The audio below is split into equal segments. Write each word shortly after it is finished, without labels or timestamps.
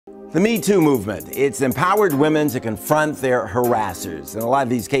The Me Too movement, it's empowered women to confront their harassers. And a lot of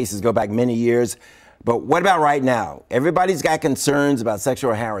these cases go back many years. But what about right now? Everybody's got concerns about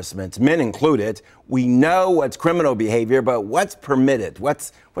sexual harassment, men included. We know what's criminal behavior, but what's permitted?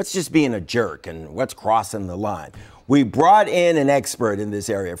 What's just being a jerk, and what's crossing the line? We brought in an expert in this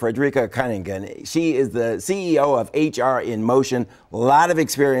area, Frederica Cunningham. She is the CEO of HR in Motion. A lot of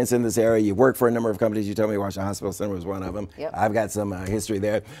experience in this area. You work for a number of companies. You told me Washington Hospital Center was one of them. Yep. I've got some history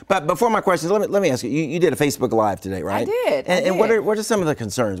there. But before my questions, let me ask you. You did a Facebook Live today, right? I did. And what are some of the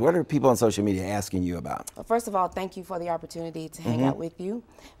concerns? What are people on social media asking you about? Well, first of all, thank you for the opportunity to hang out with you.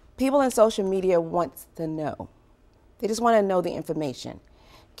 People in social media want to know. They just want to know the information.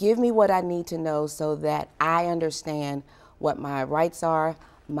 Give me what I need to know so that I understand what my rights are,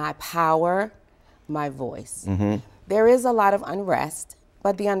 my power, my voice. There is a lot of unrest,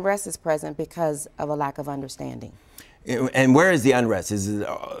 but the unrest is present because of a lack of understanding. And where is the unrest? Is it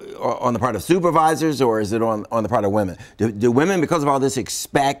on the part of supervisors, or is it on the part of women? Do women, because of all this,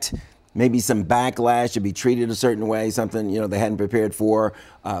 expect maybe some backlash, to be treated a certain way, something they hadn't prepared for?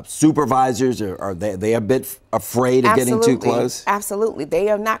 Supervisors, are they a bit afraid of getting too close? Absolutely. They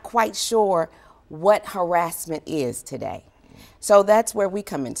are not quite sure what harassment is today. So that's where we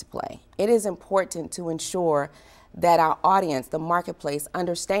come into play. It is important to ensure that our audience, the marketplace,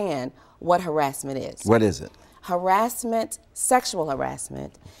 understand what harassment is. What is it? Harassment, sexual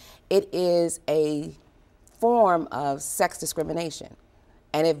harassment, it is a form of sex discrimination,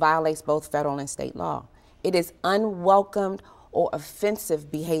 and it violates both federal and state law. It is unwelcomed or offensive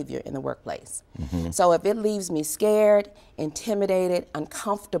behavior in the workplace. So if it leaves me scared, intimidated,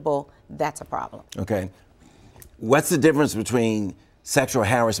 uncomfortable, that's a problem. Okay. What's the difference between sexual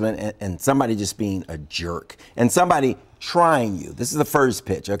harassment and somebody just being a jerk and somebody trying you? This is the first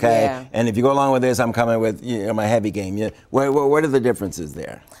pitch, okay? Yeah. And if you go along with this, I'm coming with my heavy game. What are the differences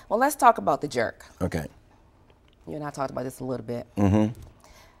there? Well, let's talk about the jerk. Okay. You and I talked about this a little bit.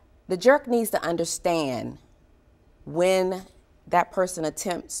 The jerk needs to understand when that person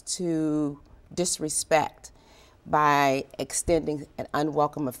attempts to disrespect by extending an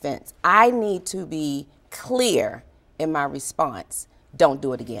unwelcome offense. I need to be clear in my response. Don't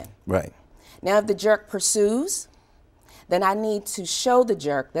do it again. Right. Now, if the jerk pursues, then I need to show the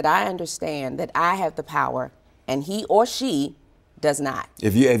jerk that I understand that I have the power and he or she does not.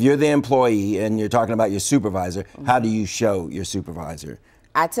 If you're the employee and you're talking about your supervisor, how do you show your supervisor?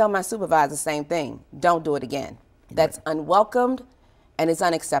 I tell my supervisor the same thing. Don't do it again. That's unwelcomed and it's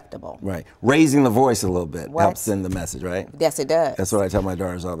unacceptable. Right. Raising the voice a little bit helps send the message, right? Yes, it does. That's what I tell my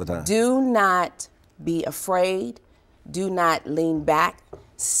daughters all the time. Do not be afraid. Do not lean back.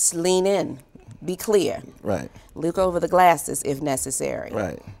 Lean in. Be clear. Right. Look over the glasses if necessary.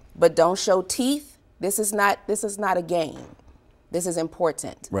 Right. But don't show teeth. This is not a game. This is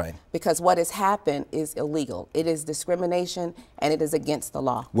important. Right. Because what has happened is illegal. It is discrimination and it is against the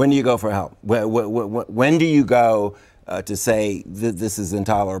law. When do you go for help? When do you go to say this is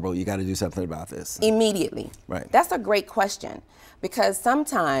intolerable, you got to do something about this? Immediately. Right. That's a great question, because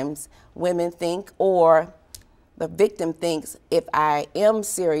sometimes women think, or the victim thinks, if I am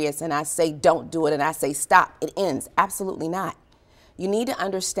serious and I say don't do it and I say stop, it ends. Absolutely not. You need to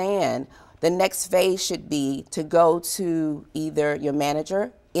understand the next phase should be to go to either your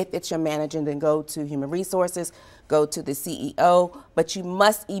manager. If it's your manager, then go to human resources, go to the CEO, but you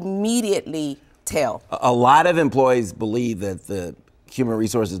must immediately tell. A lot of employees believe that the human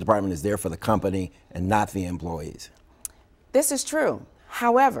resources department is there for the company and not the employees. This is true.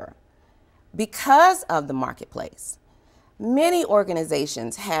 However, because of the marketplace, many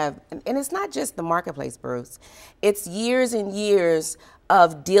organizations have, and it's not just the marketplace, Bruce, it's years and years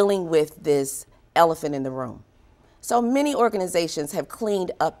of dealing with this elephant in the room. So many organizations have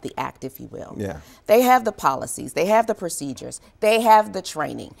cleaned up the act, if you will. Yeah. They have the policies, they have the procedures, they have the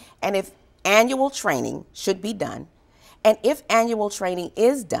training. And if annual training should be done, and if annual training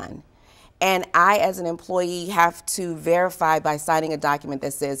is done, and I as an employee have to verify by signing a document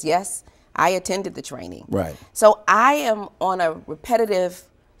that says, yes, I attended the training. Right. So I am on a repetitive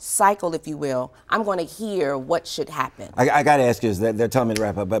cycle, if you will. I'm going to hear what should happen. I got to ask you this. They're telling me to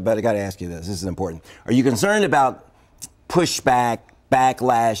wrap up, but I got to ask you this. This is important. Are you concerned about pushback,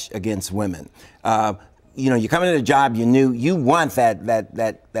 backlash against women? You come into a job, you want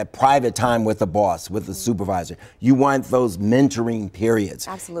that private time with the boss, with the supervisor. You want those mentoring periods.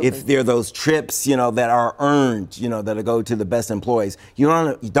 Absolutely. If there are those trips, that are earned, that go to the best employees, you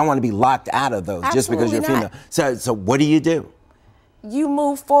don't want to be locked out of those. Absolutely just because you're not. female. So what do you do? You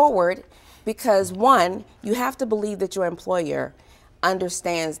move forward because, one, you have to believe that your employer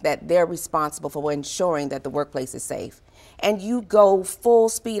understands that they're responsible for ensuring that the workplace is safe. and you go full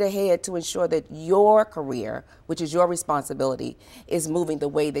speed ahead to ensure that your career, which is your responsibility, is moving the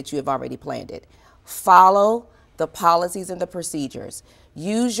way that you have already planned it. Follow the policies and the procedures.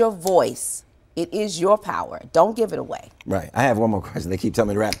 Use your voice. It is your power. Don't give it away. Right. I have one more question. They keep telling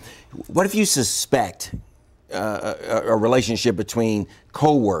me to wrap. What if you suspect a relationship between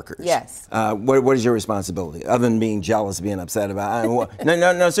co-workers? Yes. What is your responsibility, other than being jealous, being upset about it?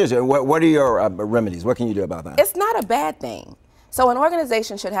 No, seriously. What are your remedies? What can you do about that? It's not a bad thing. So an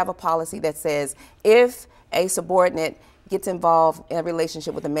organization should have a policy that says if a subordinate gets involved in a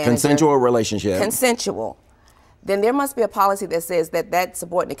relationship with a manager. Consensual relationship. Consensual. Then there must be a policy that says that that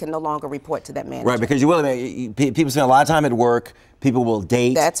subordinate can no longer report to that manager. Right, because you will. People spend a lot of time at work. People will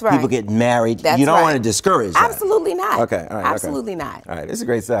date. That's right. People get married. That's you don't right. want to discourage that. Absolutely not. Okay, all right. Absolutely okay. not. All right, this is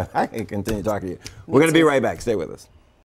great stuff. I can continue talking to you. We're going to be right back. Stay with us.